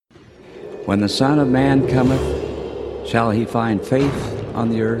When the Son of Man cometh, shall he find faith on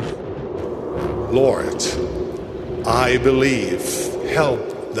the earth? Lord, I believe.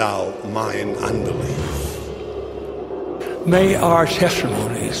 Help thou mine unbelief. May our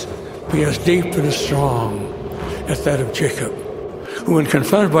testimonies be as deep and as strong as that of Jacob, who, when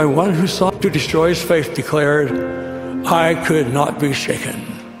confronted by one who sought to destroy his faith, declared, I could not be shaken.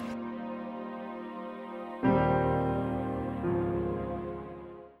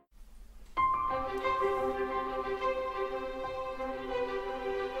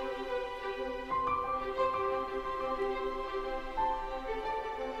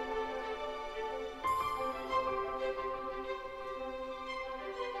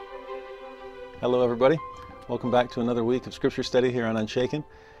 Hello everybody, welcome back to another week of Scripture Study here on Unshaken.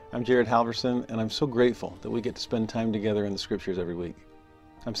 I'm Jared Halverson, and I'm so grateful that we get to spend time together in the Scriptures every week.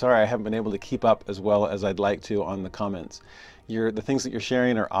 I'm sorry I haven't been able to keep up as well as I'd like to on the comments. The things that you're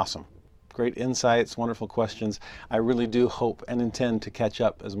sharing are awesome. Great insights, wonderful questions. I really do hope and intend to catch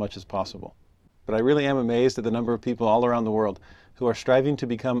up as much as possible. But I really am amazed at the number of people all around the world who are striving to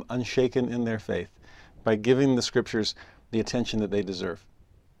become unshaken in their faith by giving the Scriptures the attention that they deserve.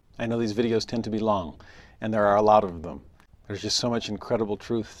 I know these videos tend to be long, and there are a lot of them. There's just so much incredible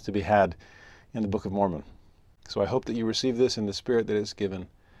truth to be had in the Book of Mormon. So I hope that you receive this in the spirit that it's given.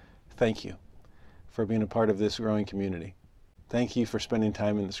 Thank you for being a part of this growing community. Thank you for spending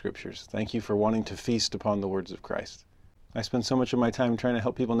time in the Scriptures. Thank you for wanting to feast upon the words of Christ. I spend so much of my time trying to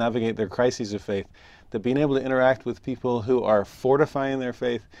help people navigate their crises of faith that being able to interact with people who are fortifying their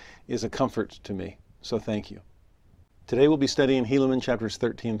faith is a comfort to me. So thank you. Today we'll be studying Helaman chapters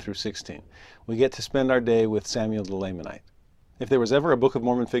 13 through 16. We get to spend our day with Samuel the Lamanite. If there was ever a Book of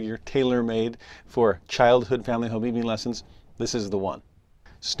Mormon figure tailor-made for childhood family home evening lessons, this is the one.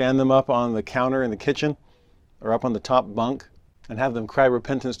 Stand them up on the counter in the kitchen or up on the top bunk and have them cry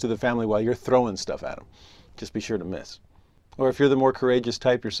repentance to the family while you're throwing stuff at them. Just be sure to miss. Or if you're the more courageous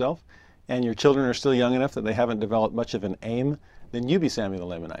type yourself and your children are still young enough that they haven't developed much of an aim, then you be Samuel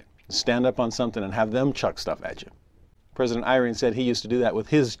the Lamanite. Stand up on something and have them chuck stuff at you. President Eyring said he used to do that with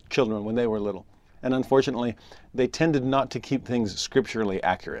his children when they were little. And unfortunately, they tended not to keep things scripturally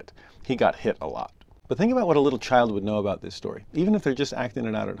accurate. He got hit a lot. But think about what a little child would know about this story, even if they're just acting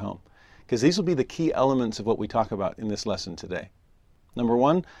it out at home. Because these will be the key elements of what we talk about in this lesson today. Number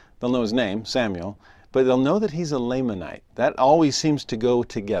one, they'll know his name, Samuel, but they'll know that he's a Lamanite. That always seems to go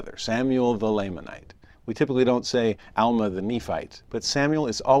together, Samuel the Lamanite. We typically don't say Alma the Nephite, but Samuel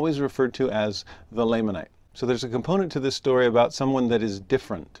is always referred to as the Lamanite. So there's a component to this story about someone that is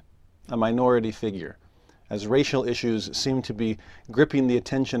different, a minority figure. As racial issues seem to be gripping the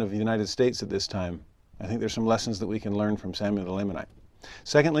attention of the United States at this time, I think there's some lessons that we can learn from Samuel the Lamanite.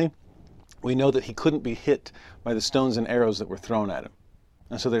 Secondly, we know that he couldn't be hit by the stones and arrows that were thrown at him.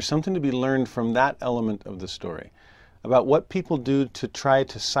 And so there's something to be learned from that element of the story about what people do to try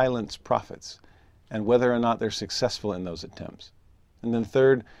to silence prophets and whether or not they're successful in those attempts. And then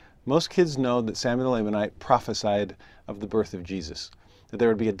third, most kids know that Samuel the Lamanite prophesied of the birth of Jesus, that there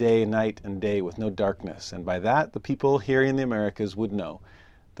would be a day, night, and day with no darkness. And by that, the people here in the Americas would know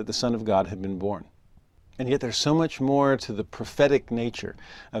that the Son of God had been born. And yet there's so much more to the prophetic nature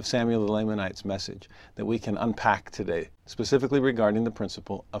of Samuel the Lamanite's message that we can unpack today, specifically regarding the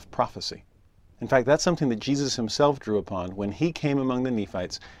principle of prophecy. In fact, that's something that Jesus himself drew upon when he came among the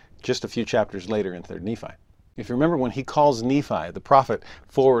Nephites just a few chapters later in 3rd Nephi. If you remember when he calls Nephi, the prophet,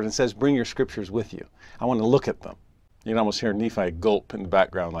 forward and says, bring your scriptures with you. I want to look at them. You can almost hear Nephi gulp in the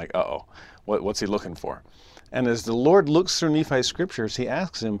background like, uh-oh, what's he looking for? And as the Lord looks through Nephi's scriptures, he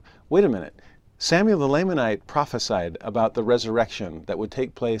asks him, wait a minute, Samuel the Lamanite prophesied about the resurrection that would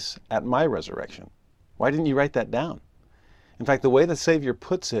take place at my resurrection. Why didn't you write that down? In fact, the way the Savior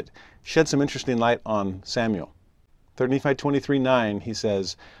puts it sheds some interesting light on Samuel. 3 Nephi 23:9, he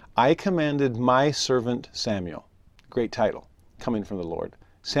says, I commanded my servant Samuel. Great title, coming from the Lord.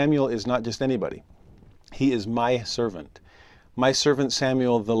 Samuel is not just anybody. He is my servant. My servant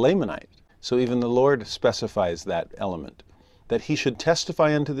Samuel the Lamanite. So even the Lord specifies that element, that he should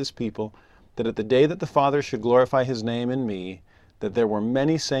testify unto this people that at the day that the Father should glorify his name in me, that there were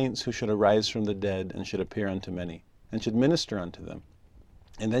many saints who should arise from the dead and should appear unto many, and should minister unto them.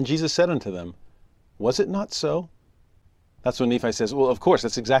 And then Jesus said unto them, was it not so? That's when Nephi says, well, of course,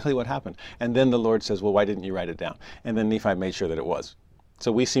 that's exactly what happened. And then the Lord says, well, why didn't you write it down? And then Nephi made sure that it was.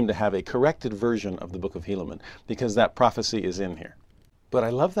 So we seem to have a corrected version of the book of Helaman because that prophecy is in here. But I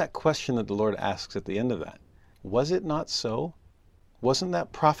love that question that the Lord asks at the end of that. Was it not so? Wasn't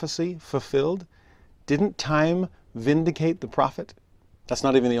that prophecy fulfilled? Didn't time vindicate the prophet? That's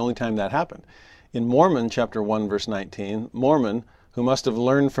not even the only time that happened. In Mormon chapter 1, verse 19, Mormon, who must have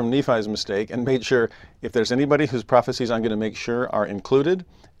learned from Nephi's mistake and made sure if there's anybody whose prophecies I'm going to make sure are included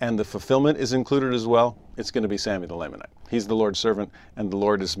and the fulfillment is included as well, it's going to be Samuel the Lamanite. He's the Lord's servant, and the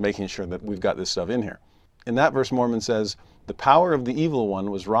Lord is making sure that we've got this stuff in here. In that verse, Mormon says, the power of the evil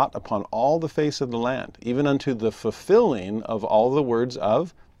one was wrought upon all the face of the land, even unto the fulfilling of all the words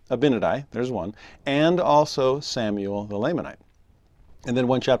of Abinadi, there's one, and also Samuel the Lamanite. And then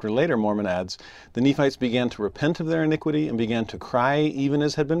one chapter later, Mormon adds, the Nephites began to repent of their iniquity and began to cry even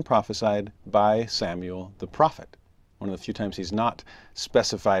as had been prophesied by Samuel the prophet. One of the few times he's not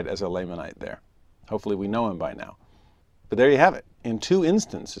specified as a Lamanite there. Hopefully we know him by now. But there you have it. In two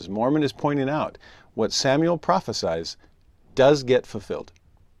instances, Mormon is pointing out what Samuel prophesies does get fulfilled.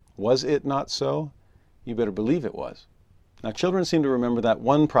 Was it not so? You better believe it was. Now, children seem to remember that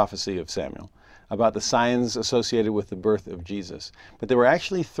one prophecy of Samuel about the signs associated with the birth of Jesus. But there were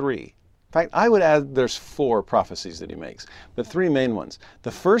actually three. In fact, I would add there's 4 prophecies that he makes, but 3 main ones.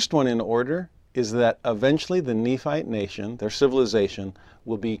 The first one in order is that eventually the Nephite nation, their civilization,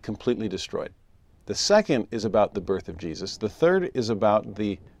 will be completely destroyed. The second is about the birth of Jesus. The third is about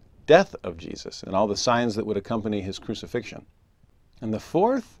the death of Jesus and all the signs that would accompany his crucifixion. And the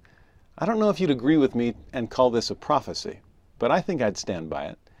fourth, I don't know if you'd agree with me and call this a prophecy, but I think I'd stand by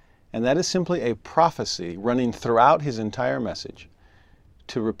it. And that is simply a prophecy running throughout his entire message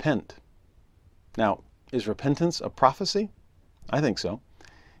to repent. Now, is repentance a prophecy? I think so.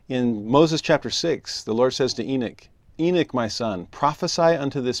 In Moses chapter 6, the Lord says to Enoch, Enoch, my son, prophesy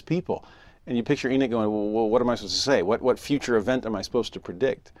unto this people. And you picture Enoch going, well, what am I supposed to say? What future event am I supposed to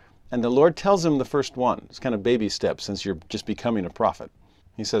predict? And the Lord tells him the first one. It's kind of baby steps since you're just becoming a prophet.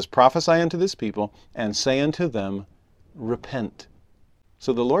 He says, prophesy unto this people and say unto them, repent.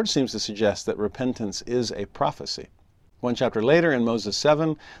 So the Lord seems to suggest that repentance is a prophecy. One chapter later in Moses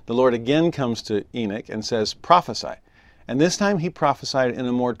 7, the Lord again comes to Enoch and says, prophesy. And this time he prophesied in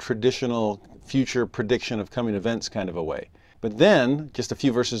a more traditional future prediction of coming events kind of a way. But then, just a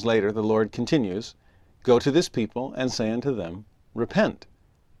few verses later, the Lord continues, go to this people and say unto them, repent.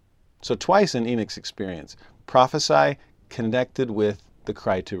 So twice in Enoch's experience, prophesy connected with the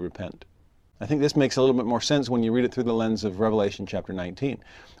cry to repent. I think this makes a little bit more sense when you read it through the lens of Revelation chapter 19,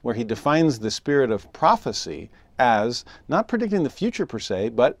 where he defines the spirit of prophecy as not predicting the future per se,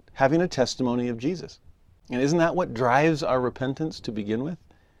 but having a testimony of Jesus. And isn't that what drives our repentance to begin with?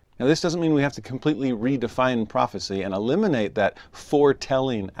 Now, this doesn't mean we have to completely redefine prophecy and eliminate that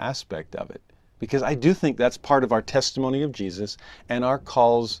foretelling aspect of it, because I do think that's part of our testimony of Jesus and our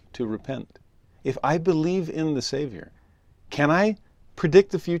calls to repent. If I believe in the Savior, can I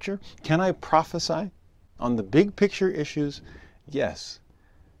predict the future? Can I prophesy on the big picture issues? Yes.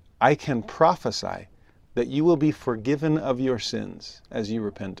 I can prophesy that you will be forgiven of your sins as you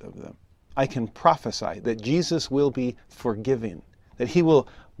repent of them. I can prophesy that Jesus will be forgiving, that he will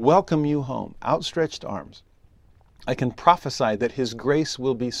welcome you home, outstretched arms. I can prophesy that his grace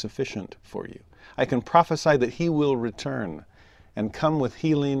will be sufficient for you. I can prophesy that he will return and come with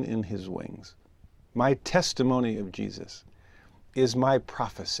healing in his wings. My testimony of Jesus is my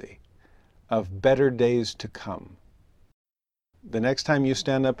prophecy of better days to come. The next time you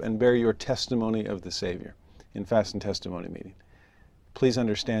stand up and bear your testimony of the Savior in Fast and Testimony meeting, please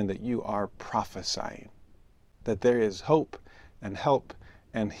understand that you are prophesying, that there is hope and help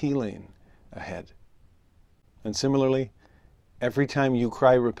and healing ahead. And similarly, every time you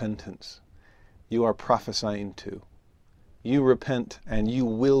cry repentance, you are prophesying too. You repent and you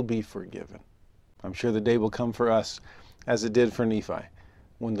will be forgiven. I'm sure the day will come for us as it did for Nephi,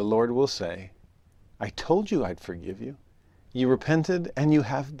 when the Lord will say, I told you I'd forgive you. You repented and you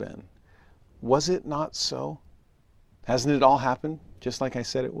have been. Was it not so? Hasn't it all happened just like I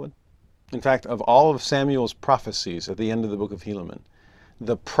said it would? In fact, of all of Samuel's prophecies at the end of the book of Helaman,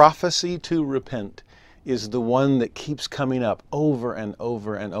 the prophecy to repent is the one that keeps coming up over and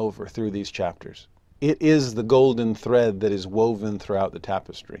over and over through these chapters. It is the golden thread that is woven throughout the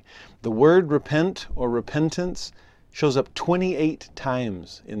tapestry. The word repent or repentance shows up 28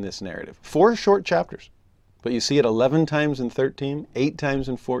 times in this narrative. 4 short chapters. But you see it 11 times in 13, 8 times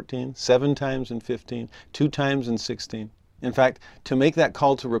in 14, 7 times in 15, 2 times in 16. In fact, to make that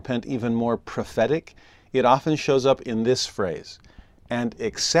call to repent even more prophetic, it often shows up in this phrase, and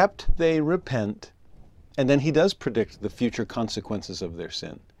except they repent, and then he does predict the future consequences of their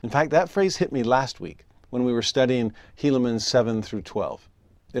sin. In fact, that phrase hit me last week when we were studying Helaman 7 through 12.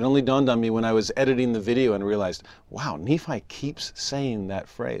 It only dawned on me when I was editing the video and realized, wow, Nephi keeps saying that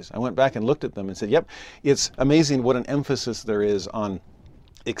phrase. I went back and looked at them and said, yep, it's amazing what an emphasis there is on,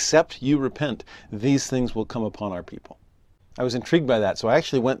 except you repent, these things will come upon our people. I was intrigued by that, so I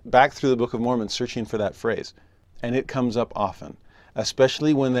actually went back through the Book of Mormon searching for that phrase, and it comes up often.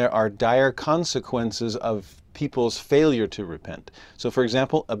 especially when there are dire consequences of people's failure to repent. So for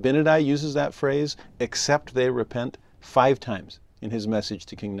example, Abinadi uses that phrase, except they repent, 5 times in his message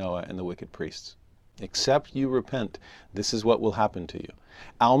to King Noah and the wicked priests. Except you repent, this is what will happen to you.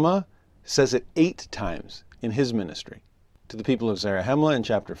 Alma says it 8 times in his ministry. To the people of Zarahemla in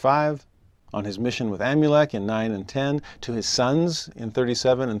chapter 5, on his mission with Amulek in 9 and 10, to his sons in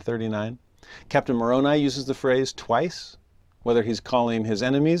 37 and 39. Captain Moroni uses the phrase twice, whether he's calling his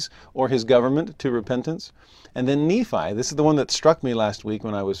enemies or his government to repentance. And then Nephi, this is the one that struck me last week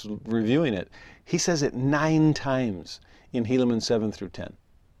when I was reviewing it, he says it 9 times in Helaman 7 through 10.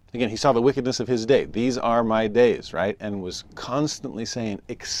 Again, he saw the wickedness of his day. These are my days, right? And was constantly saying,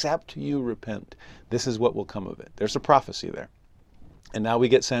 except you repent, this is what will come of it. There's a prophecy there. And now we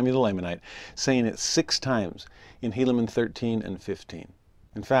get Samuel the Lamanite saying it 6 times in Helaman 13 and 15.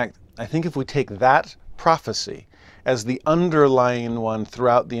 In fact, I think if we take that prophecy as the underlying one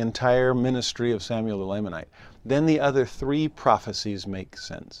throughout the entire ministry of Samuel the Lamanite, then the other 3 prophecies make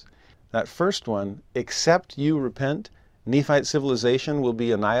sense. That first one, except you repent, Nephite civilization will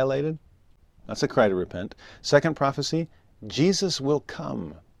be annihilated. That's a cry to repent. Second prophecy, Jesus will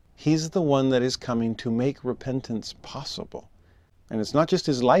come. He's the one that is coming to make repentance possible. And it's not just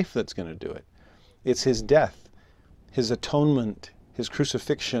his life that's going to do it. It's his death, his atonement, his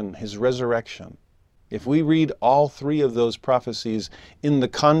crucifixion, his resurrection. If we read all 3 of those prophecies in the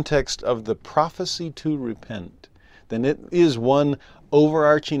context of the prophecy to repent, then it is one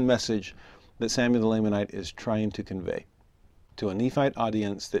overarching message that Samuel the Lamanite is trying to convey to a Nephite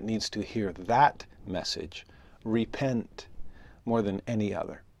audience that needs to hear that message, repent, more than any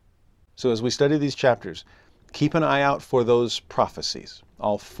other. So as we study these chapters, keep an eye out for those prophecies,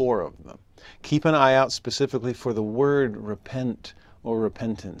 all 4 of them. Keep an eye out specifically for the word repent or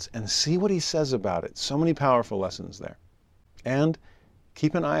repentance and see what he says about it. So many powerful lessons there. And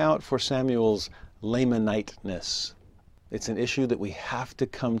keep an eye out for Samuel's Lamaniteness. It's an issue that we have to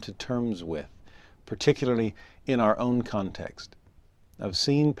come to terms with, particularly in our own context, of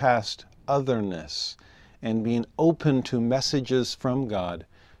seeing past otherness and being open to messages from God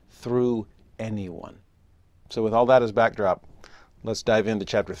through anyone. So with all that as backdrop, let's dive into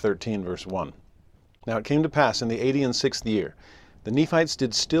chapter 13, verse 1. Now it came to pass in the 86th year, the Nephites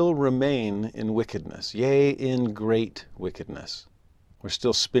did still remain in wickedness, yea, in great wickedness. We're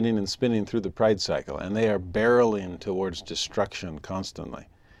still spinning and spinning through the pride cycle, and they are barreling towards destruction constantly.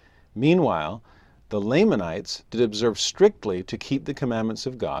 Meanwhile, the Lamanites did observe strictly to keep the commandments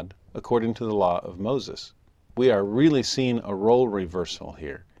of God according to the law of Moses. We are really seeing a role reversal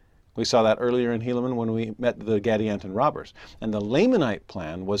here. We saw that earlier in Helaman when we met the Gadianton robbers. And the Lamanite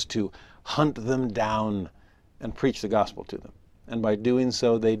plan was to hunt them down and preach the gospel to them. And by doing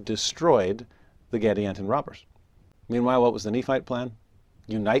so, they destroyed the Gadianton robbers. Meanwhile, what was the Nephite plan?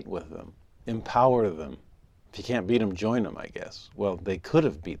 Unite with them, empower them. If you can't beat them, join them, I guess. Well, they could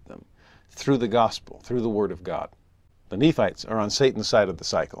have beat them through the gospel, through the word of God. The Nephites are on Satan's side of the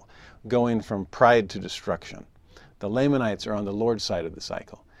cycle, going from pride to destruction. The Lamanites are on the Lord's side of the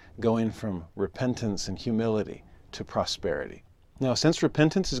cycle, going from repentance and humility to prosperity. Now, since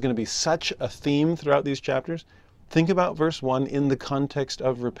repentance is going to be such a theme throughout these chapters, think about verse 1 in the context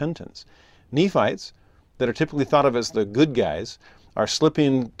of repentance. Nephites, that are typically thought of as the good guys, are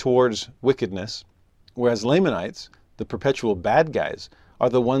slipping towards wickedness, whereas Lamanites, the perpetual bad guys, are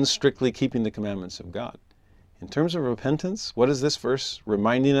the ones strictly keeping the commandments of God. In terms of repentance, what is this verse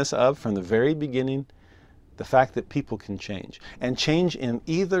reminding us of from the very beginning? The fact that people can change, and change in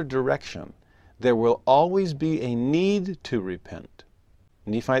either direction. There will always be a need to repent.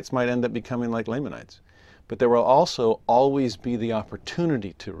 Nephites might end up becoming like Lamanites, but there will also always be the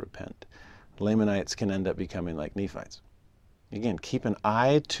opportunity to repent. Lamanites can end up becoming like Nephites. Again, keep an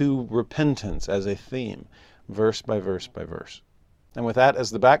eye to repentance as a theme, verse by verse by verse. And with that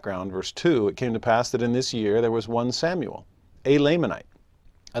as the background, verse 2, it came to pass that in this year there was one Samuel, a Lamanite.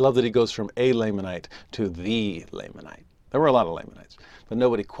 I love that he goes from a Lamanite to the Lamanite. There were a lot of Lamanites, but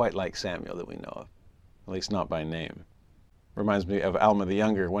nobody quite like Samuel that we know of, at least not by name. Reminds me of Alma the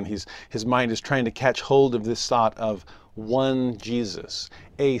Younger when his mind is trying to catch hold of this thought of one Jesus,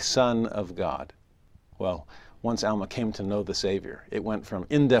 a Son of God. Well, once Alma came to know the Savior, it went from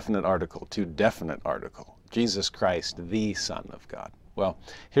indefinite article to definite article. Jesus Christ, the Son of God. Well,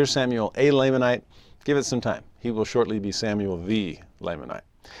 here's Samuel, a Lamanite. Give it some time. He will shortly be Samuel the Lamanite.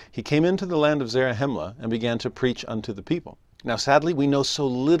 He came into the land of Zarahemla and began to preach unto the people. Now, sadly, we know so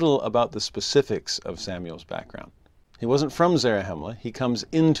little about the specifics of Samuel's background. He wasn't from Zarahemla. He comes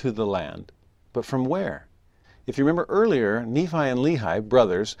into the land. But from where? If you remember earlier, Nephi and Lehi,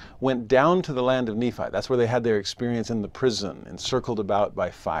 brothers, went down to the land of Nephi. That's where they had their experience in the prison, encircled about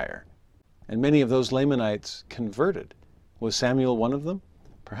by fire. And many of those Lamanites converted. Was Samuel one of them?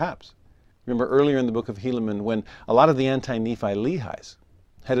 Perhaps. Remember earlier in the book of Helaman when a lot of the anti-Nephi Lehis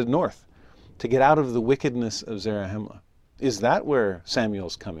headed north to get out of the wickedness of Zarahemla. Is that where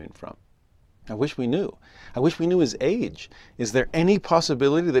Samuel's coming from? I wish we knew. I wish we knew his age. Is there any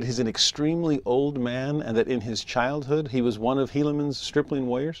possibility that he's an extremely old man and that in his childhood he was one of Helaman's stripling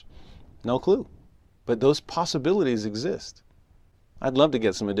warriors? No clue. But those possibilities exist. I'd love to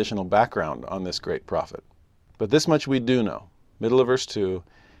get some additional background on this great prophet. But this much we do know. Middle of verse 2,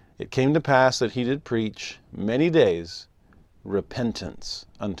 it came to pass that he did preach many days repentance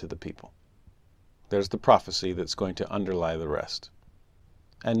unto the people. There's the prophecy that's going to underlie the rest.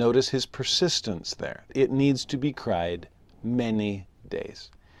 And notice his persistence there. It needs to be cried many days.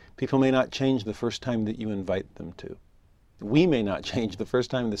 People may not change the first time that you invite them to. We may not change the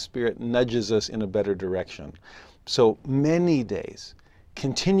first time the Spirit nudges us in a better direction. So many days.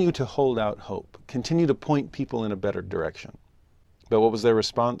 Continue to hold out hope. Continue to point people in a better direction. But what was their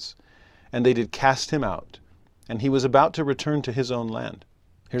response? And they did cast him out, and he was about to return to his own land.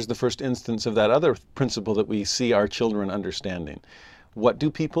 Here's the first instance of that other principle that we see our children understanding. What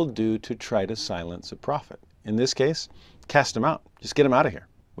do people do to try to silence a prophet? In this case, cast him out. Just get him out of here.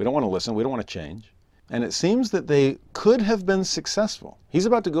 We don't want to listen. We don't want to change. And it seems that they could have been successful. He's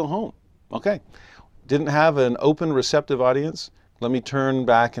about to go home. Okay. Didn't have an open, receptive audience. Let me turn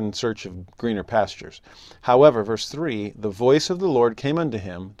back in search of greener pastures. However, verse 3, the voice of the Lord came unto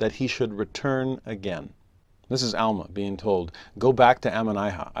him that he should return again. This is Alma being told, go back to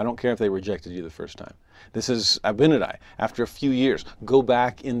Ammonihah. I don't care if they rejected you the first time. This is Abinadi. After a few years, go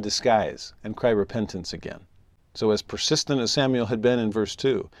back in disguise and cry repentance again. So as persistent as Samuel had been in verse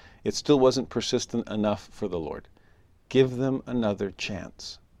 2, it still wasn't persistent enough for the Lord. Give them another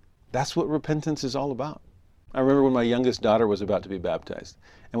chance. That's what repentance is all about. I remember when my youngest daughter was about to be baptized,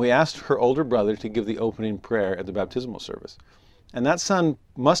 and we asked her older brother to give the opening prayer at the baptismal service. And that son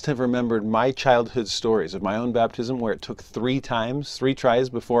must have remembered my childhood stories of my own baptism where it took 3 tries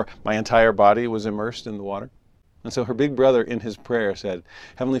before my entire body was immersed in the water. And so her big brother in his prayer said,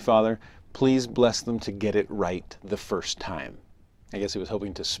 Heavenly Father, please bless them to get it right the first time. I guess he was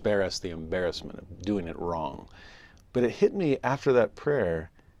hoping to spare us the embarrassment of doing it wrong. But it hit me after that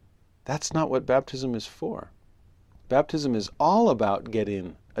prayer, that's not what baptism is for. Baptism is all about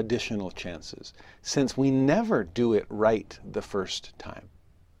getting additional chances, since we never do it right the first time.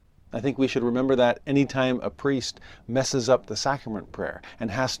 I think we should remember that anytime a priest messes up the sacrament prayer and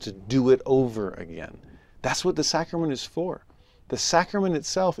has to do it over again. That's what the sacrament is for. The sacrament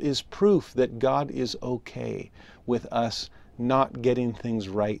itself is proof that God is okay with us not getting things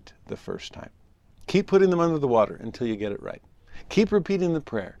right the first time. Keep putting them under the water until you get it right. Keep repeating the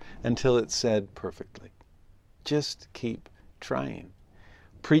prayer until it's said perfectly. Just keep trying.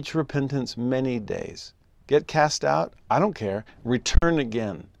 Preach repentance many days. Get cast out? I don't care. Return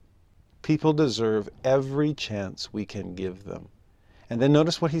again. People deserve every chance we can give them. And then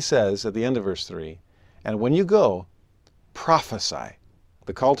notice what he says at the end of verse 3. And when you go, prophesy.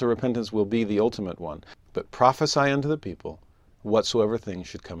 The call to repentance will be the ultimate one. But prophesy unto the people whatsoever things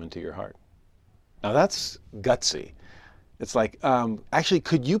should come into your heart. Now that's gutsy. It's like, actually,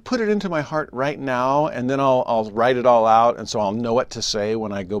 could you put it into my heart right now, and then I'll write it all out, and so I'll know what to say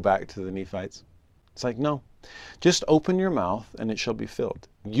when I go back to the Nephites? It's like, no. Just open your mouth, and it shall be filled.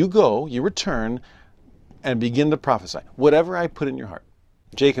 You go, you return, and begin to prophesy. Whatever I put in your heart.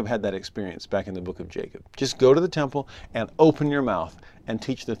 Jacob had that experience back in the book of Jacob. Just go to the temple and open your mouth and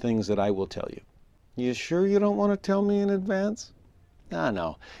teach the things that I will tell you. You sure you don't want to tell me in advance?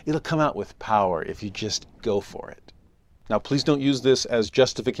 No. It'll come out with power if you just go for it. Now, please don't use this as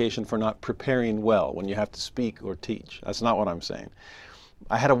justification for not preparing well when you have to speak or teach. That's not what I'm saying.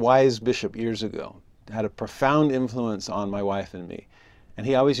 I had a wise bishop years ago, had a profound influence on my wife and me. And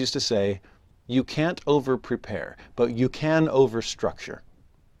he always used to say, you can't over-prepare, but you can over-structure.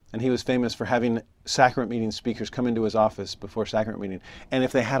 And he was famous for having sacrament meeting speakers come into his office before sacrament meeting. And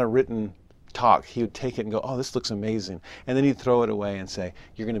if they had a written talk, he would take it and go, oh, this looks amazing. And then he'd throw it away and say,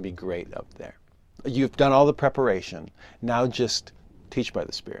 you're going to be great up there. You've done all the preparation. Now just teach by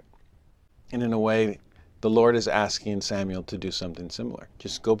the Spirit. And in a way, the Lord is asking Samuel to do something similar.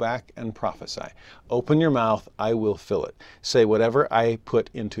 Just go back and prophesy. Open your mouth, I will fill it. Say whatever I put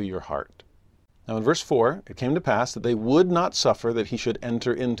into your heart. Now in verse 4, it came to pass that they would not suffer that he should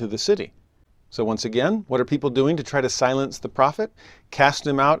enter into the city. So once again, what are people doing to try to silence the prophet? Cast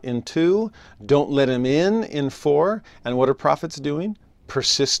him out in 2. Don't let him in 4. And what are prophets doing?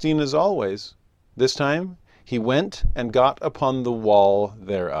 Persisting as always. This time, He went and got upon the wall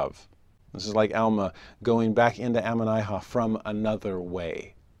thereof. This is like Alma going back into Ammonihah from another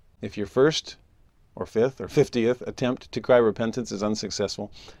way. If your first or fifth or 50th attempt to cry repentance is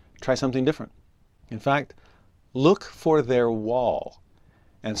unsuccessful, try something different. In fact, look for their wall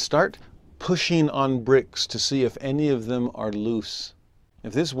and start pushing on bricks to see if any of them are loose.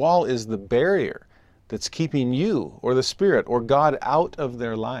 If this wall is the barrier that's keeping you or the Spirit or God out of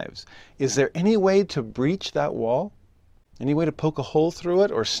their lives, is there any way to breach that wall? Any way to poke a hole through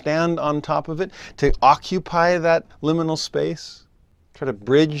it or stand on top of it, to occupy that liminal space? Try to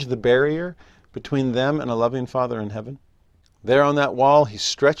bridge the barrier between them and a loving Father in heaven? There on that wall, he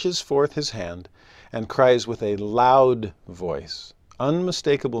stretches forth his hand and cries with a loud voice,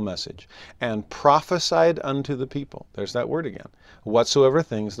 unmistakable message, and prophesied unto the people. There's that word again. Whatsoever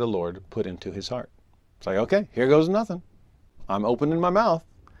things the Lord put into his heart. It's like, okay, here goes nothing. I'm opening my mouth.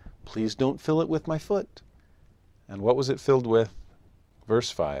 Please don't fill it with my foot. And what was it filled with?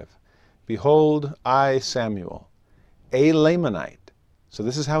 Verse 5. Behold, I, Samuel, a Lamanite. So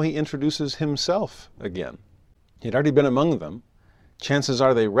this is how he introduces himself again. He had already been among them. Chances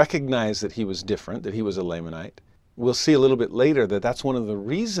are they recognized that he was different, that he was a Lamanite. We'll see a little bit later that that's one of the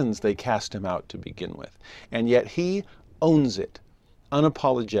reasons they cast him out to begin with. And yet he owns it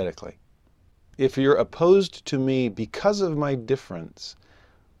unapologetically. If you're opposed to me because of my difference,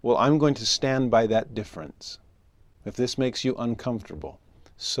 well, I'm going to stand by that difference. If this makes you uncomfortable,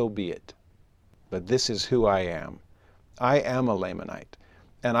 so be it. But this is who I am. I am a Lamanite,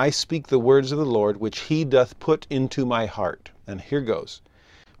 and I speak the words of the Lord, which he doth put into my heart. And here goes.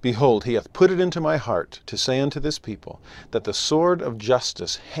 Behold, he hath put it into my heart to say unto this people, that the sword of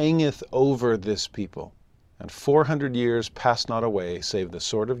justice hangeth over this people. And 400 years pass not away, save the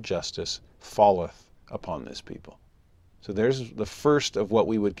sword of justice falleth upon this people. So there's the first of what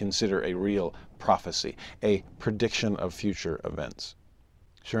we would consider a real prophecy, a prediction of future events.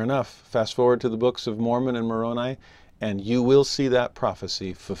 Sure enough, fast forward to the books of Mormon and Moroni, and you will see that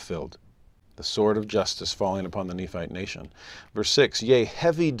prophecy fulfilled. The sword of justice falling upon the Nephite nation. Verse 6, Yea,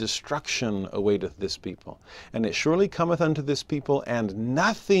 heavy destruction awaiteth this people, and it surely cometh unto this people, and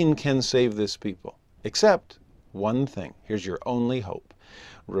nothing can save this people, except one thing. Here's your only hope.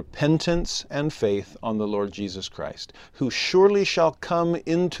 Repentance and faith on the Lord Jesus Christ, who surely shall come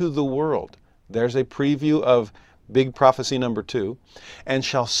into the world. There's a preview of big prophecy number 2, and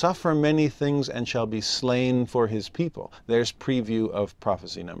shall suffer many things and shall be slain for his people. There's preview of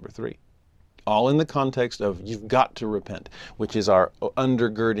prophecy number 3. All in the context of you've got to repent, which is our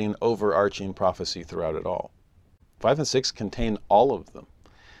undergirding, overarching prophecy throughout it all. 5 and 6 contain all of them.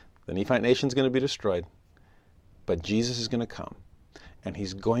 The Nephite nation is going to be destroyed, but Jesus is going to come, and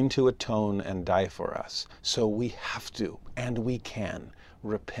he's going to atone and die for us. So we have to, and we can,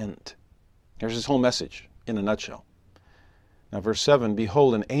 repent. Here's his whole message in a nutshell. Now verse 7,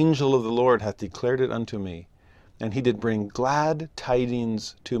 Behold, an angel of the Lord hath declared it unto me, and he did bring glad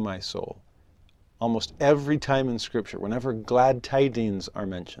tidings to my soul. Almost every time in Scripture, whenever glad tidings are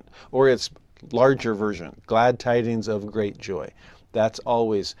mentioned, or its larger version, glad tidings of great joy, that's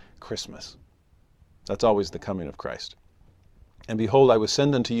always Christmas. That's always the coming of Christ. And behold, I was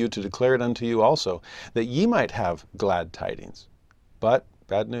sent unto you to declare it unto you also, that ye might have glad tidings. But,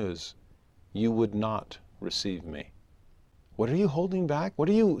 bad news, you would not receive me. What are you holding back? What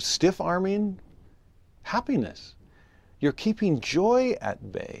are you stiff-arming? Happiness. You're keeping joy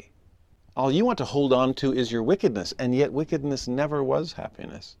at bay. All you want to hold on to is your wickedness, and yet wickedness never was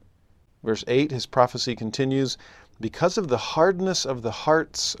happiness. Verse 8, his prophecy continues, Because of the hardness of the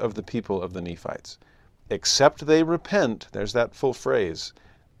hearts of the people of the Nephites, except they repent, there's that full phrase,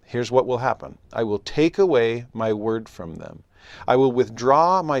 here's what will happen. I will take away my word from them. I will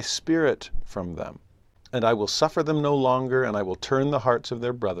withdraw my spirit from them, and I will suffer them no longer, and I will turn the hearts of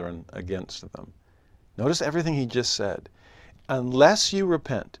their brethren against them. Notice everything he just said. Unless you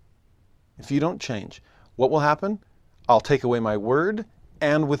repent, if you don't change, what will happen? I'll take away my word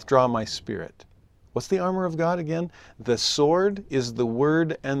and withdraw my spirit. What's the armor of God again? The sword is the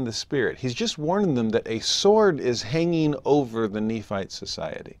word and the spirit. He's just warning them that a sword is hanging over the Nephite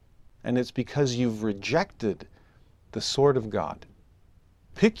society. And it's because you've rejected the sword of God.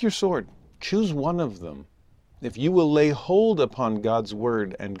 Pick your sword. Choose one of them. If you will lay hold upon God's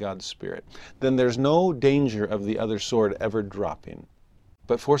word and God's spirit, then there's no danger of the other sword ever dropping.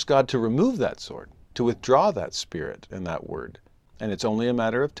 But force God to remove that sword, to withdraw that spirit and that word. And it's only a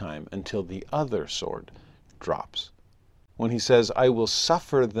matter of time until the other sword drops. When he says, I will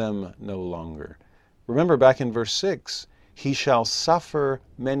suffer them no longer. Remember back in verse 6, he shall suffer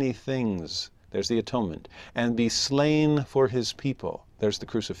many things. There's the atonement. And be slain for his people. There's the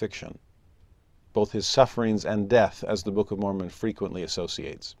crucifixion. both his sufferings and death, as the Book of Mormon frequently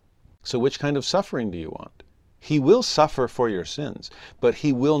associates. So which kind of suffering do you want? He will suffer for your sins, but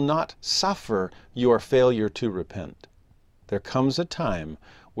he will not suffer your failure to repent. There comes a time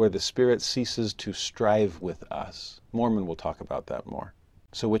where the Spirit ceases to strive with us. Mormon will talk about that more.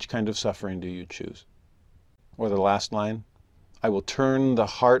 So which kind of suffering do you choose? Or the last line, I will turn the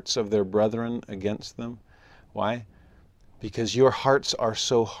hearts of their brethren against them. Why? Because your hearts are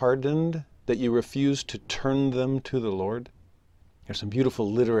so hardened that you refuse to turn them to the Lord. There's some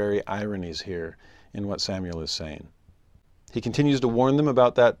beautiful literary ironies here in what Samuel is saying. He continues to warn them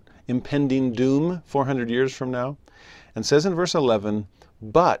about that impending doom 400 years from now, and says in verse 11,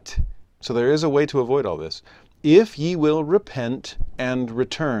 but, so there is a way to avoid all this, if ye will repent and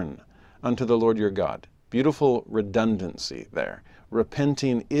return unto the Lord your God. Beautiful redundancy there.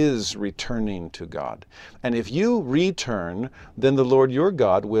 Repenting is returning to God. And if you return, then the Lord your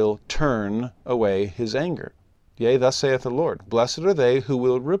God will turn away his anger. Yea, thus saith the Lord, blessed are they who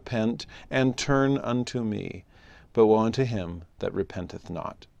will repent and turn unto me, but woe unto him that repenteth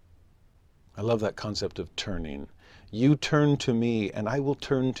not. I love that concept of turning. You turn to me, and I will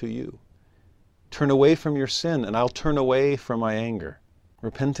turn to you. Turn away from your sin, and I'll turn away from my anger.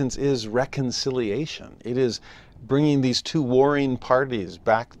 Repentance is reconciliation. It is bringing these two warring parties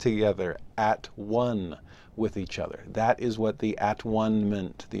back together at one with each other. That is what the at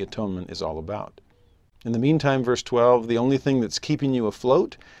one-ment, the atonement, is all about. In the meantime, verse 12, the only thing that's keeping you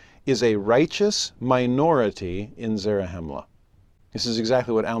afloat is a righteous minority in Zarahemla. This is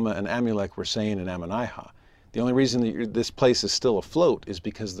exactly what Alma and Amulek were saying in Ammonihah. The only reason that this place is still afloat is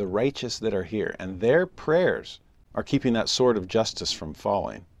because the righteous that are here and their prayers are keeping that sword of justice from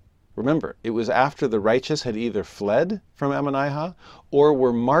falling. Remember, it was after the righteous had either fled from Ammonihah or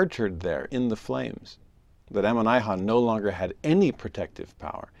were martyred there in the flames that Ammonihah no longer had any protective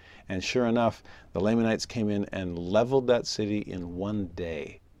power. And sure enough, the Lamanites came in and leveled that city in one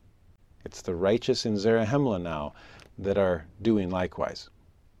day. It's the righteous in Zarahemla now that are doing likewise.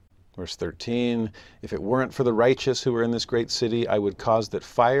 Verse 13, if it weren't for the righteous who were in this great city, I would cause that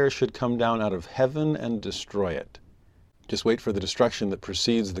fire should come down out of heaven and destroy it. Just wait for the destruction that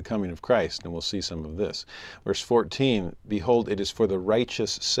precedes the coming of Christ, and we'll see some of this. Verse 14, behold, it is for the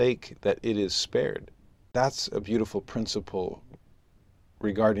righteous' sake that it is spared. That's a beautiful principle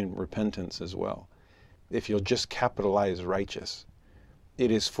regarding repentance as well. If you'll just capitalize righteous,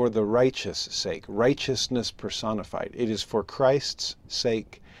 it is for the righteous' sake, righteousness personified. It is for Christ's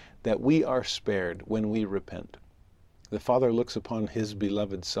sake that we are spared when we repent. The Father looks upon his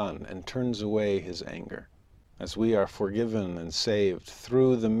beloved Son and turns away his anger as we are forgiven and saved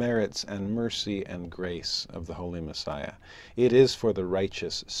through the merits and mercy and grace of the Holy Messiah. It is for the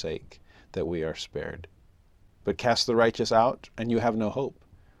righteous' sake that we are spared. But cast the righteous out, and you have no hope.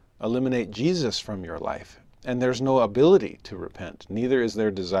 Eliminate Jesus from your life, and there's no ability to repent, neither is there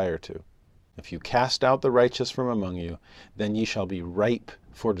desire to. If you cast out the righteous from among you, then ye shall be ripe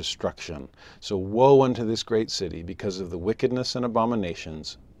for destruction. So woe unto this great city, because of the wickedness and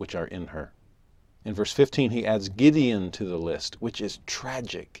abominations which are in her. In verse 15, he adds Gideon to the list, which is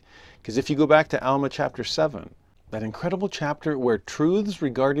tragic. Because if you go back to Alma chapter 7, that incredible chapter where truths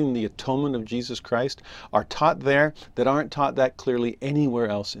regarding the atonement of Jesus Christ are taught there that aren't taught that clearly anywhere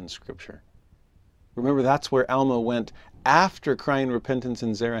else in Scripture. Remember, that's where Alma went after crying repentance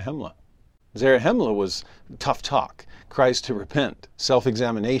in Zarahemla. Zarahemla was tough talk, cries to repent,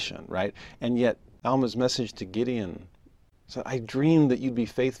 self-examination, right? And yet Alma's message to Gideon said, I dreamed that you'd be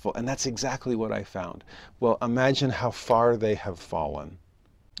faithful, and that's exactly what I found. Well, imagine how far they have fallen.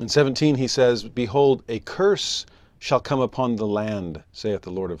 In 17 he says, behold, a curse shall come upon the land, saith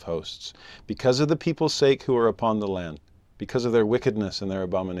the Lord of hosts, because of the people's sake who are upon the land, because of their wickedness and their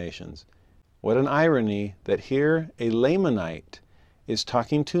abominations. What an irony that here a Lamanite is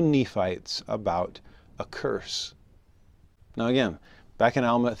talking to Nephites about a curse. Now again, back in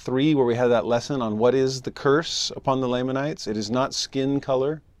Alma 3 where we had that lesson on what is the curse upon the Lamanites, it is not skin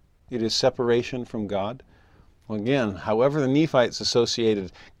color, it is separation from God. Well, again, however the Nephites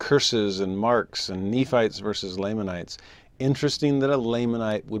associated curses and marks and Nephites versus Lamanites, interesting that a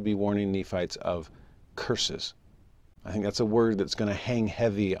Lamanite would be warning Nephites of curses. I think that's a word that's going to hang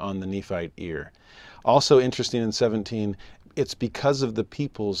heavy on the Nephite ear. Also interesting in 17, it's because of the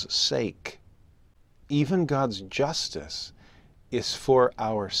people's sake. Even God's justice is for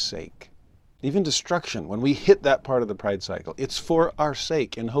our sake. Even destruction, when we hit that part of the pride cycle, it's for our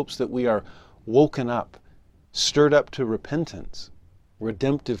sake in hopes that we are woken up, stirred up to repentance.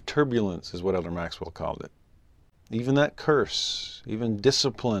 Redemptive turbulence is what Elder Maxwell called it. Even that curse, even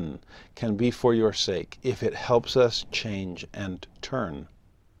discipline can be for your sake if it helps us change and turn.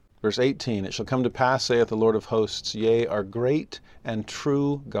 Verse 18, it shall come to pass, saith the Lord of hosts, yea, our great and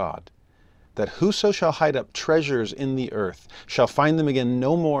true God, that whoso shall hide up treasures in the earth shall find them again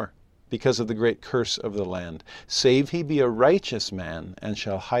no more, because of the great curse of the land, save he be a righteous man, and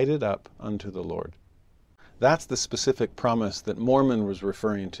shall hide it up unto the Lord. That's the specific promise that Mormon was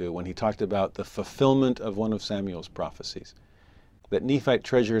referring to when he talked about the fulfillment of one of Samuel's prophecies. That Nephite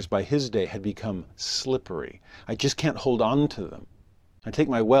treasures by his day had become slippery. I just can't hold on to them. I take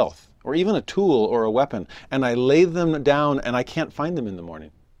my wealth, or even a tool or a weapon, and I lay them down and I can't find them in the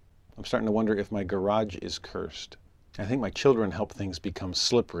morning. I'm starting to wonder if my garage is cursed. I think my children help things become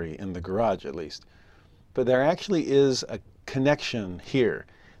slippery, in the garage at least. But there actually is a connection here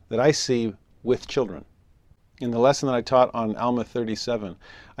that I see with children. In the lesson that I taught on Alma 37,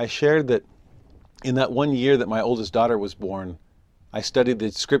 I shared that in that 1 year that my oldest daughter was born, I studied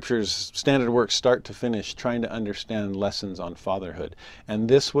the scriptures, standard work, start to finish, trying to understand lessons on fatherhood. And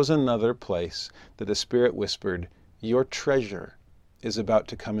this was another place that the Spirit whispered, your treasure is about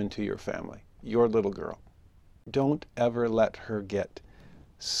to come into your family, your little girl. Don't ever let her get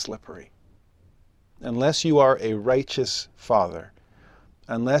slippery. Unless you are a righteous father,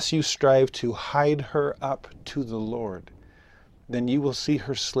 unless you strive to hide her up to the Lord, then you will see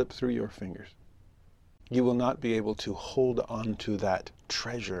her slip through your fingers. You will not be able to hold on to that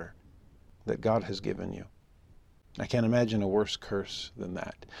treasure that God has given you. I can't imagine a worse curse than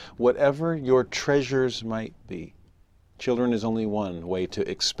that. Whatever your treasures might be, children is only one way to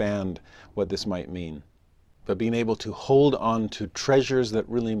expand what this might mean. But being able to hold on to treasures that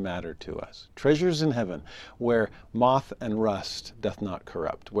really matter to us. Treasures in heaven, where moth and rust doth not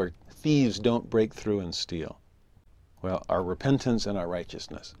corrupt, where thieves don't break through and steal. Well, our repentance and our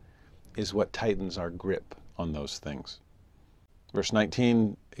righteousness is what tightens our grip on those things. Verse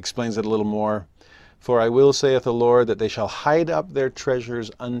 19 explains it a little more. For I will, saith the Lord, that they shall hide up their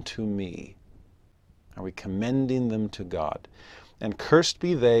treasures unto me. Are we commending them to God? And cursed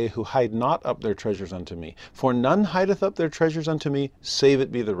be they who hide not up their treasures unto me. For none hideth up their treasures unto me, save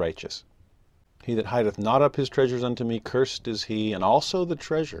it be the righteous. He that hideth not up his treasures unto me, cursed is he, and also the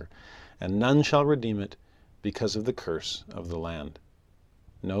treasure, and none shall redeem it, because of the curse of the land.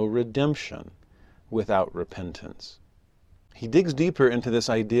 No redemption without repentance. He digs deeper into this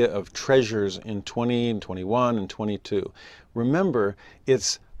idea of treasures in 20 and 21 and 22. Remember,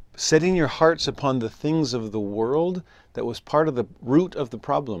 it's setting your hearts upon the things of the world that was part of the root of the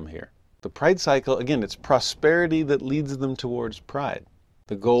problem here. The pride cycle, again, it's prosperity that leads them towards pride.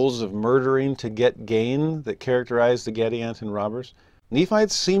 The goals of murdering to get gain that characterize the Gadianton robbers.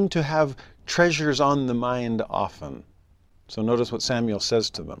 Nephites seem to have treasures on the mind often. So notice what Samuel says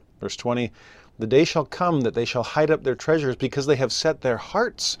to them. Verse 20, the day shall come that they shall hide up their treasures because they have set their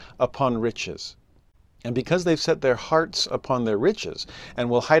hearts upon riches. And because they've set their hearts upon their riches, and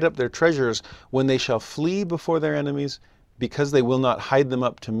will hide up their treasures when they shall flee before their enemies, because they will not hide them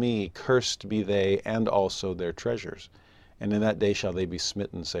up to me, cursed be they, and also their treasures. And in that day shall they be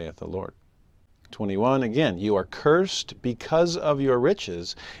smitten, saith the Lord. 21, again, you are cursed because of your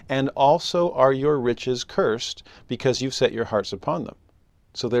riches, and also are your riches cursed because you've set your hearts upon them.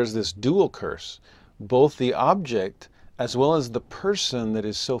 So there's this dual curse, both the object as well as the person that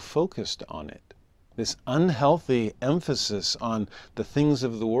is so focused on it. This unhealthy emphasis on the things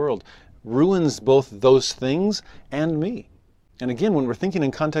of the world ruins both those things and me. And again, when we're thinking in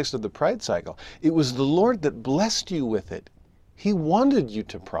context of the pride cycle, it was the Lord that blessed you with it. He wanted you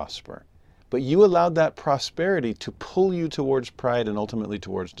to prosper, but you allowed that prosperity to pull you towards pride and ultimately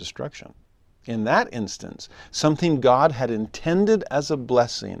towards destruction. In that instance, something God had intended as a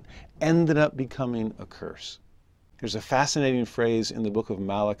blessing ended up becoming a curse. There's a fascinating phrase in the book of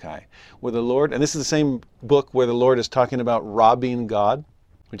Malachi where the Lord, and this is the same book where the Lord is talking about robbing God,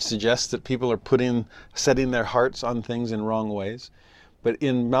 which suggests that people are setting their hearts on things in wrong ways. But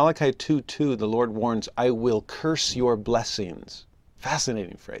in Malachi 2:2, the Lord warns, I will curse your blessings.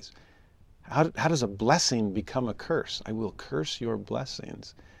 Fascinating phrase. How does a blessing become a curse? I will curse your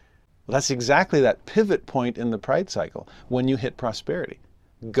blessings. Well, that's exactly that pivot point in the pride cycle when you hit prosperity.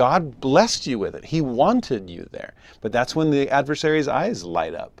 God blessed you with it. He wanted you there. But that's when the adversary's eyes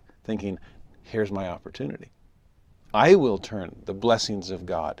light up, thinking, here's my opportunity. I will turn the blessings of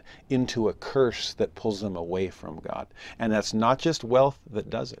God into a curse that pulls them away from God. And that's not just wealth that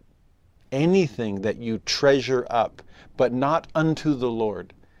does it. Anything that you treasure up, but not unto the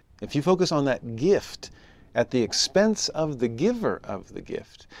Lord. If you focus on that gift at the expense of the giver of the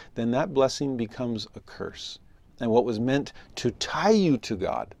gift, then that blessing becomes a curse. And what was meant to tie you to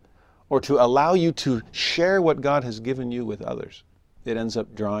God or to allow you to share what God has given you with others, it ends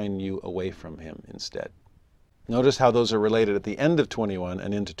up drawing you away from Him instead. Notice how those are related at the end of 21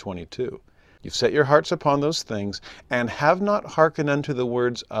 and into 22. You've set your hearts upon those things, and have not hearkened unto the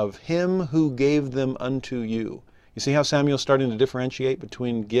words of him who gave them unto you. You see how Samuel's starting to differentiate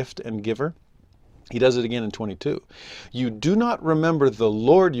between gift and giver? He does it again in 22. You do not remember the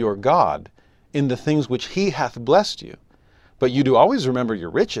Lord your God in the things which he hath blessed you, but you do always remember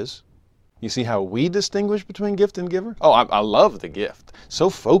your riches. You see how we distinguish between gift and giver? Oh, I love the gift. So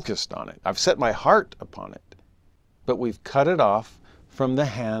focused on it. I've set my heart upon it. But we've cut it off from the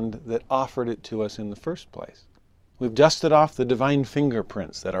hand that offered it to us in the first place. We've dusted off the divine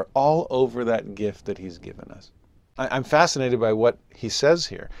fingerprints that are all over that gift that he's given us. I'm fascinated by what he says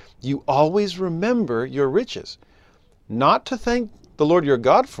here. You always remember your riches, not to thank the Lord your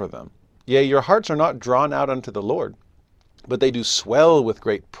God for them. Yea, your hearts are not drawn out unto the Lord, but they do swell with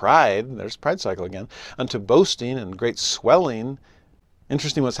great pride, there's pride cycle again, unto boasting and great swelling.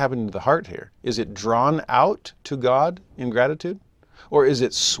 Interesting what's happening to the heart here. Is it drawn out to God in gratitude? Or is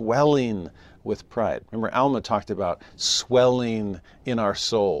it swelling with pride? Remember, Alma talked about swelling in our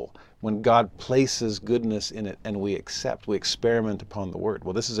soul. When God places goodness in it and we accept, we experiment upon the word.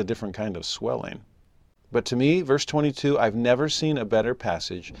 Well, this is a different kind of swelling. But to me, verse 22, I've never seen a better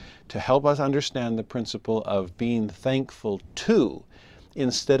passage to help us understand the principle of being thankful to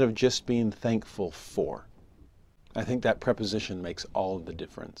instead of just being thankful for. I think that preposition makes all of the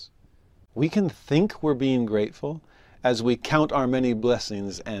difference. We can think we're being grateful as we count our many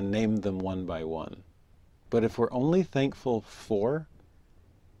blessings and name them one by one. But if we're only thankful for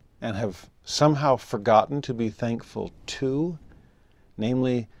and have somehow forgotten to be thankful to,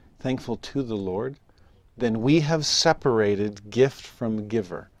 namely thankful to the Lord, then we have separated gift from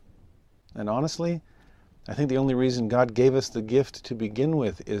giver. And honestly, I think the only reason God gave us the gift to begin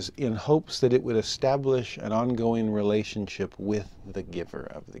with is in hopes that it would establish an ongoing relationship with the giver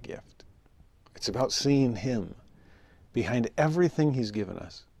of the gift. It's about seeing him behind everything he's given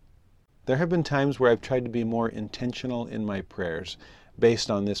us. There have been times where I've tried to be more intentional in my prayers based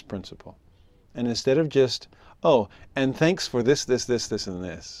on this principle. And instead of just, oh, and thanks for this, and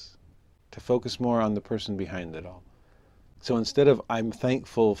this, to focus more on the person behind it all. So instead of I'm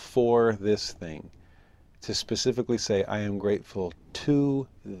thankful for this thing, to specifically say I am grateful to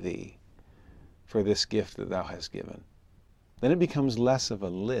thee for this gift that thou hast given. Then it becomes less of a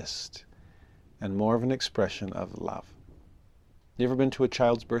list and more of an expression of love. You ever been to a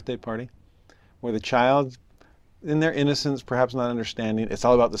child's birthday party where the child, in their innocence, perhaps not understanding, it's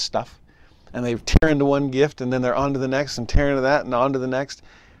all about the stuff, and they tear into one gift and then they're on to the next and tear into that and on to the next?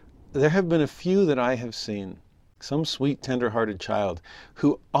 There have been a few that I have seen, some sweet, tender-hearted child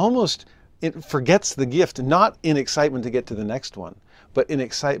who almost forgets the gift, not in excitement to get to the next one, but in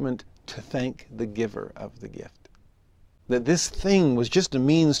excitement to thank the giver of the gift. That this thing was just a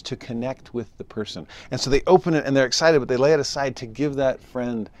means to connect with the person. And so they open it and they're excited, but they lay it aside to give that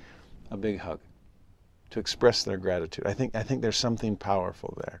friend a big hug, to express their gratitude. I think there's something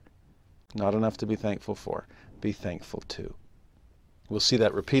powerful there. Not enough to be thankful for, be thankful to. We'll see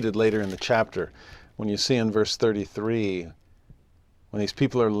that repeated later in the chapter when you see in verse 33, when these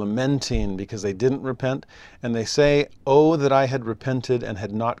people are lamenting because they didn't repent, and they say, oh, that I had repented and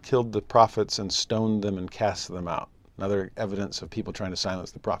had not killed the prophets and stoned them and cast them out. Another evidence of people trying to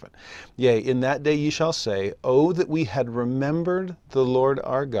silence the prophet. Yea, in that day ye shall say, oh, that we had remembered the Lord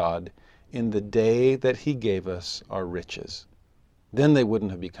our God in the day that he gave us our riches. Then they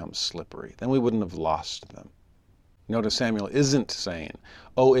wouldn't have become slippery. Then we wouldn't have lost them. Notice Samuel isn't saying,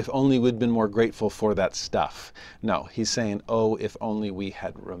 oh, if only we'd been more grateful for that stuff. No, he's saying, oh, if only we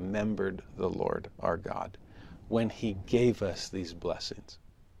had remembered the Lord our God when he gave us these blessings.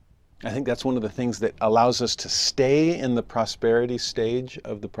 I think that's one of the things that allows us to stay in the prosperity stage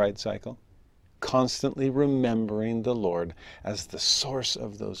of the pride cycle, constantly remembering the Lord as the source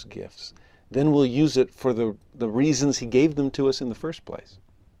of those gifts. Then we'll use it for the reasons he gave them to us in the first place.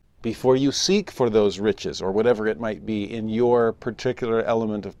 Before you seek for those riches or whatever it might be in your particular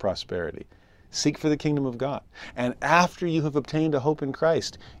element of prosperity, seek for the kingdom of God. And after you have obtained a hope in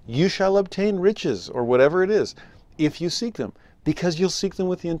Christ, you shall obtain riches or whatever it is if you seek them, because you'll seek them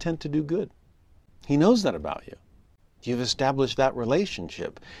with the intent to do good. He knows that about you. You've established that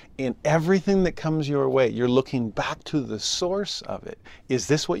relationship. In everything that comes your way, you're looking back to the source of it. Is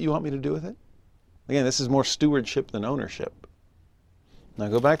this what you want me to do with it? Again, this is more stewardship than ownership. Now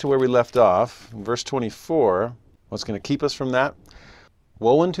go back to where we left off, verse 24. What's going to keep us from that?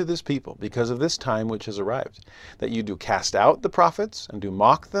 Woe unto this people, because of this time which has arrived, that you do cast out the prophets, and do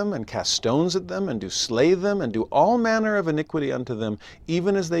mock them, and cast stones at them, and do slay them, and do all manner of iniquity unto them,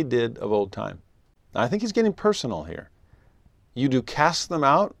 even as they did of old time. Now I think he's getting personal here. You do cast them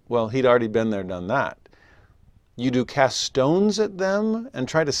out? Well, he'd already been there, done that. You do cast stones at them and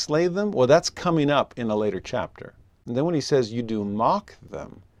try to slay them? Well, that's coming up in a later chapter. And then when he says you do mock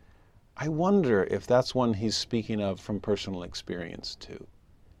them, I wonder if that's one he's speaking of from personal experience too.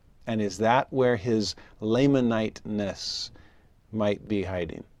 And is that where his Lamanite-ness might be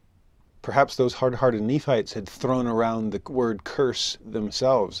hiding? Perhaps those hard-hearted Nephites had thrown around the word curse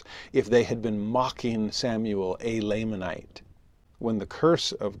themselves if they had been mocking Samuel, a Lamanite, when the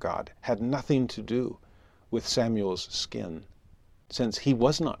curse of God had nothing to do with Samuel's skin, since he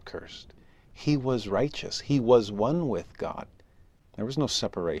was not cursed. He was righteous. He was one with God. There was no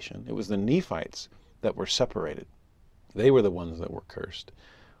separation. It was the Nephites that were separated. They were the ones that were cursed.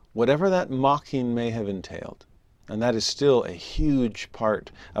 Whatever that mocking may have entailed, and that is still a huge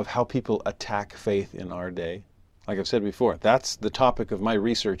part of how people attack faith in our day. Like I've said before, that's the topic of my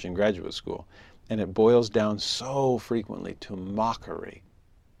research in graduate school, and it boils down so frequently to mockery.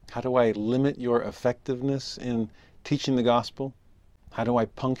 How do I limit your effectiveness in teaching the gospel? How do I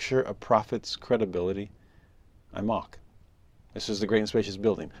puncture a prophet's credibility? I mock. This is the great and spacious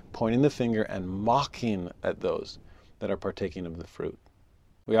building, pointing the finger and mocking at those that are partaking of the fruit.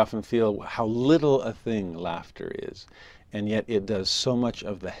 We often feel how little a thing laughter is, and yet it does so much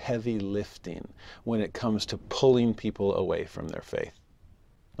of the heavy lifting when it comes to pulling people away from their faith.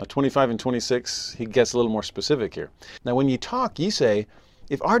 Now 25 and 26, he gets a little more specific here. Now when ye talk, ye say,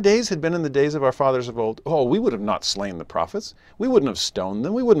 if our days had been in the days of our fathers of old, oh, we would have not slain the prophets. We wouldn't have stoned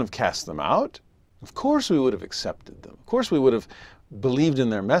them. We wouldn't have cast them out. Of course we would have accepted them. Of course we would have believed in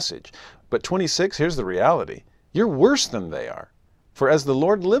their message. But 26, here's the reality. You're worse than they are. For as the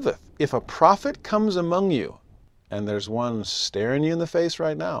Lord liveth, if a prophet comes among you, and there's one staring you in the face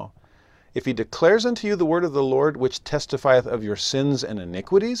right now, if he declares unto you the word of the Lord, which testifieth of your sins and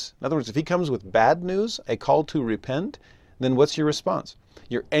iniquities, in other words, if he comes with bad news, a call to repent, then what's your response?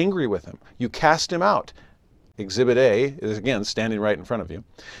 You're angry with him. You cast him out. Exhibit A is again standing right in front of you.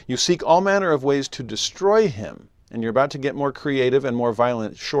 You seek all manner of ways to destroy him, and you're about to get more creative and more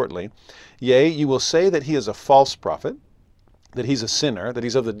violent shortly. Yea, you will say that he is a false prophet, that he's a sinner, that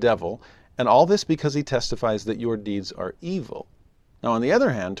he's of the devil, and all this because he testifies that your deeds are evil. Now on the other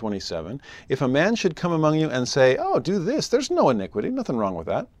hand, 27, if a man should come among you and say, oh, do this, there's no iniquity, nothing wrong with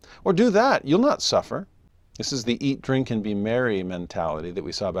that, or do that, you'll not suffer. This is the eat, drink, and be merry mentality that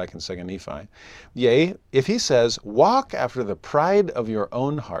we saw back in 2 Nephi. Yea, if he says, walk after the pride of your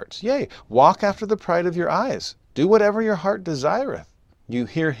own hearts, yea, walk after the pride of your eyes, do whatever your heart desireth. You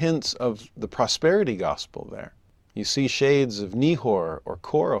hear hints of the prosperity gospel there. You see shades of Nehor or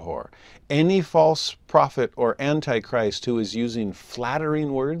Korihor. Any false prophet or antichrist who is using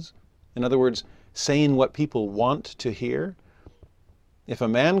flattering words, in other words, saying what people want to hear. If a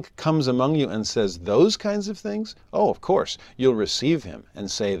man comes among you and says those kinds of things, oh, of course, you'll receive him and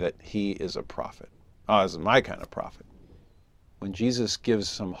say that he is a prophet. Oh, this is my kind of prophet. When Jesus gives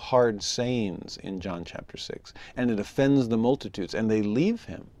some hard sayings in John chapter 6, and it offends the multitudes, and they leave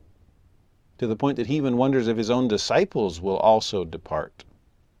him, to the point that he even wonders if his own disciples will also depart.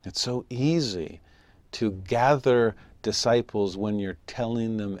 It's so easy to gather disciples when you're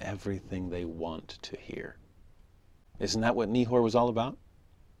telling them everything they want to hear. Isn't that what Nehor was all about?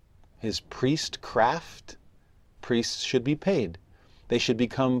 His priest craft? Priests should be paid. They should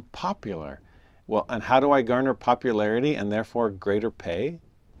become popular. Well, and how do I garner popularity and therefore greater pay?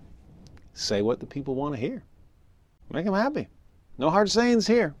 Say what the people want to hear. Make them happy. No hard sayings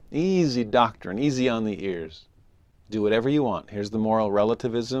here. Easy doctrine, easy on the ears. Do whatever you want. Here's the moral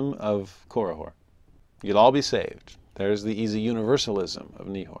relativism of Korihor. You'll all be saved. There's the easy universalism of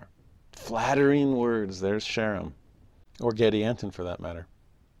Nehor. Flattering words, there's Sherem. Or Gedi Anton for that matter.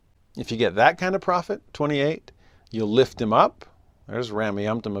 If you get that kind of prophet, 28, you'll lift him up. There's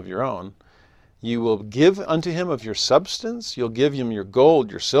Rameumptom of your own. You will give unto him of your substance. You'll give him your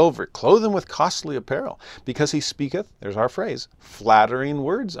gold, your silver, clothe him with costly apparel, because he speaketh, there's our phrase, flattering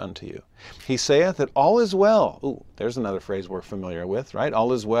words unto you. He saith that all is well. Ooh, there's another phrase we're familiar with, right?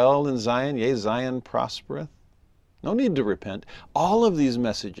 All is well in Zion, yea, Zion prospereth. No need to repent. All of these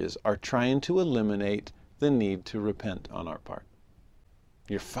messages are trying to eliminate the need to repent on our part.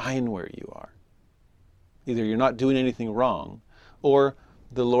 You're fine where you are. Either you're not doing anything wrong, or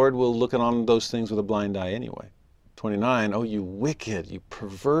the Lord will look on those things with a blind eye anyway. 29, oh, you wicked, you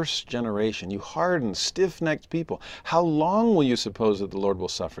perverse generation, you hardened, stiff-necked people. How long will you suppose that the Lord will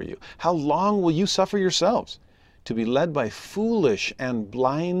suffer you? How long will you suffer yourselves to be led by foolish and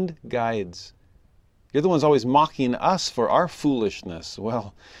blind guides? You're the ones always mocking us for our foolishness.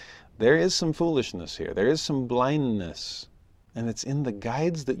 Well, there is some foolishness here. There is some blindness. And it's in the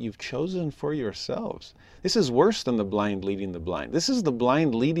guides that you've chosen for yourselves. This is worse than the blind leading the blind. This is the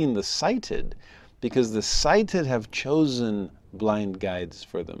blind leading the sighted. because the sighted have chosen blind guides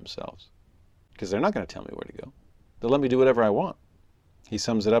for themselves. Because they're not going to tell me where to go. They'll let me do whatever I want. He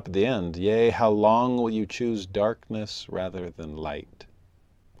sums it up at the end. Yea, how long will you choose darkness rather than light?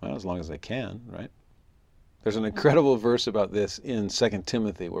 Well, as long as I can, right? There's an incredible verse about this in 2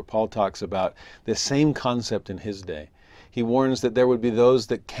 Timothy where Paul talks about this same concept in his day. He warns that there would be those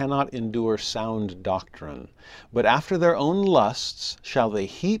that cannot endure sound doctrine, but after their own lusts shall they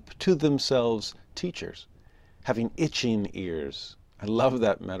heap to themselves teachers, having itching ears. I love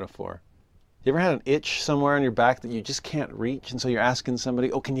that metaphor. You ever had an itch somewhere on your back that you just can't reach, and so you're asking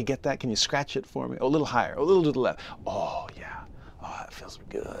somebody, oh, can you get that? Can you scratch it for me? Oh, a little higher, oh, a little to the left. Oh, yeah. Oh, that feels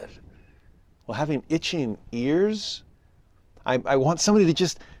good. Well, having itching ears, I want somebody to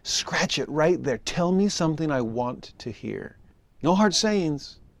just scratch it right there. Tell me something I want to hear. No hard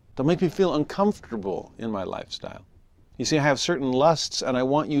sayings. Don't make me feel uncomfortable in my lifestyle. You see, I have certain lusts, and I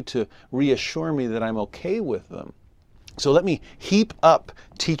want you to reassure me that I'm okay with them. So let me heap up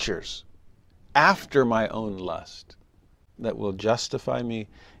teachers after my own lust that will justify me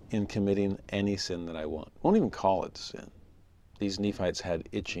in committing any sin that I want. Won't even call it sin. These Nephites had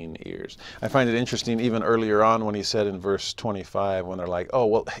itching ears. I find it interesting even earlier on when he said in verse 25, when they're like, oh,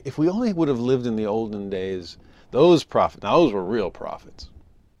 well, if we only would have lived in the olden days, those prophets, now those were real prophets.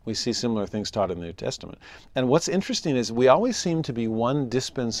 We see similar things taught in the New Testament. And what's interesting is we always seem to be one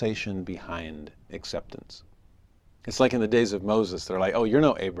dispensation behind acceptance. It's like in the days of Moses, they're like, oh, you're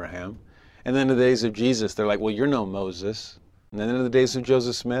no Abraham. And then in the days of Jesus, they're like, well, you're no Moses. And then in the days of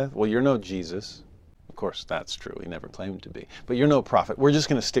Joseph Smith, well, you're no Jesus. Of course, that's true. He never claimed to be. But you're no prophet. We're just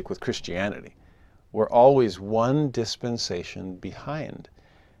going to stick with Christianity. We're always one dispensation behind.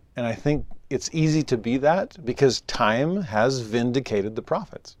 And I think it's easy to be that because time has vindicated the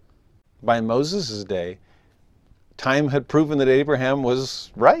prophets. By Moses' day, time had proven that Abraham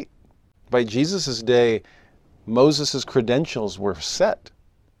was right. By Jesus' day, Moses' credentials were set.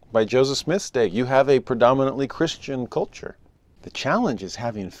 By Joseph Smith's day, you have a predominantly Christian culture. The challenge is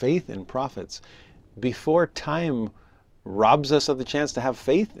having faith in prophets before time robs us of the chance to have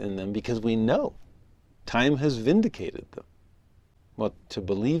faith in them because we know time has vindicated them. Well, to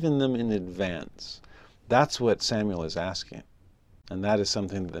believe in them in advance, that's what Samuel is asking. And that is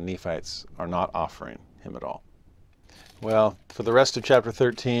something that the Nephites are not offering him at all. Well, for the rest of chapter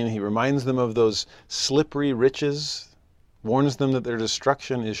 13, he reminds them of those slippery riches, warns them that their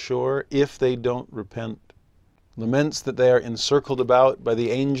destruction is sure if they don't repent, laments that they are encircled about by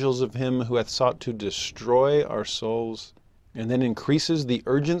the angels of him who hath sought to destroy our souls, and then increases the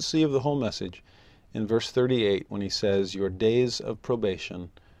urgency of the whole message in verse 38 when he says, your days of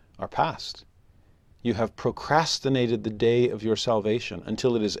probation are past. You have procrastinated the day of your salvation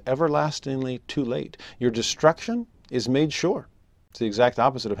until it is everlastingly too late. Your destruction is made sure. It's the exact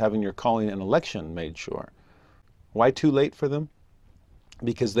opposite of having your calling and election made sure. Why too late for them?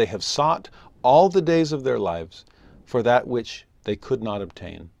 Because they have sought all the days of their lives for that which they could not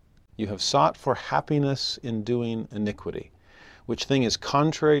obtain. You have sought for happiness in doing iniquity, which thing is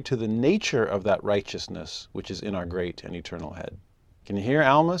contrary to the nature of that righteousness which is in our great and eternal head. Can you hear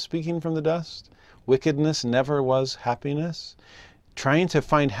Alma speaking from the dust? Wickedness never was happiness. Trying to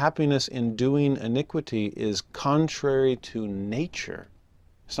find happiness in doing iniquity is contrary to nature.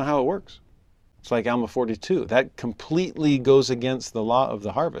 It's not how it works. It's like Alma 42. That completely goes against the law of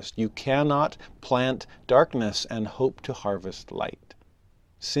the harvest. You cannot plant darkness and hope to harvest light.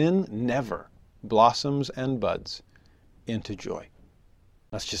 Sin never blossoms and buds into joy.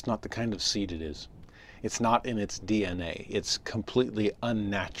 That's just not the kind of seed it is. It's not in its DNA. It's completely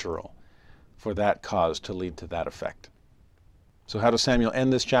unnatural for that cause to lead to that effect. So how does Samuel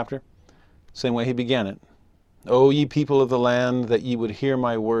end this chapter? Same way he began it. O ye people of the land, that ye would hear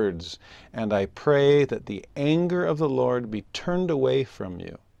my words, and I pray that the anger of the Lord be turned away from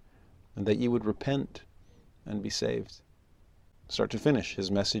you, and that ye would repent and be saved. Start to finish,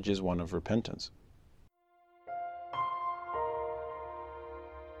 his message is one of repentance.